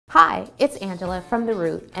Hi, it's Angela from The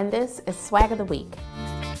Root, and this is Swag of the Week.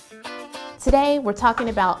 Today, we're talking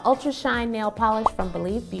about Ultra Shine Nail Polish from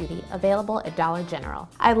Believe Beauty, available at Dollar General.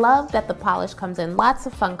 I love that the polish comes in lots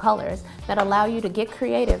of fun colors that allow you to get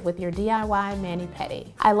creative with your DIY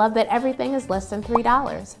mani-pedi. I love that everything is less than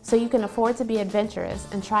 $3, so you can afford to be adventurous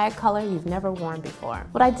and try a color you've never worn before.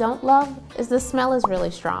 What I don't love is the smell is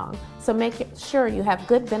really strong, so make sure you have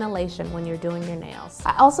good ventilation when you're doing your nails.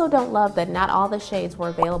 I also don't love that not all the shades were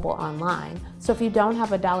available online, so if you don't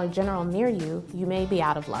have a Dollar General near you, you may be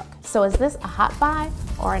out of luck. So is this a hot buy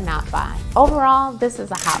or a not buy? Overall, this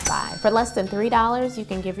is a hot buy. For less than $3, you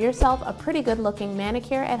can give yourself a pretty good looking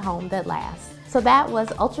manicure at home that lasts. So that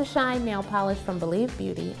was Ultra Shine Nail Polish from Believe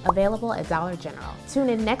Beauty, available at Dollar General. Tune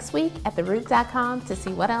in next week at theroot.com to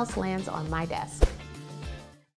see what else lands on my desk.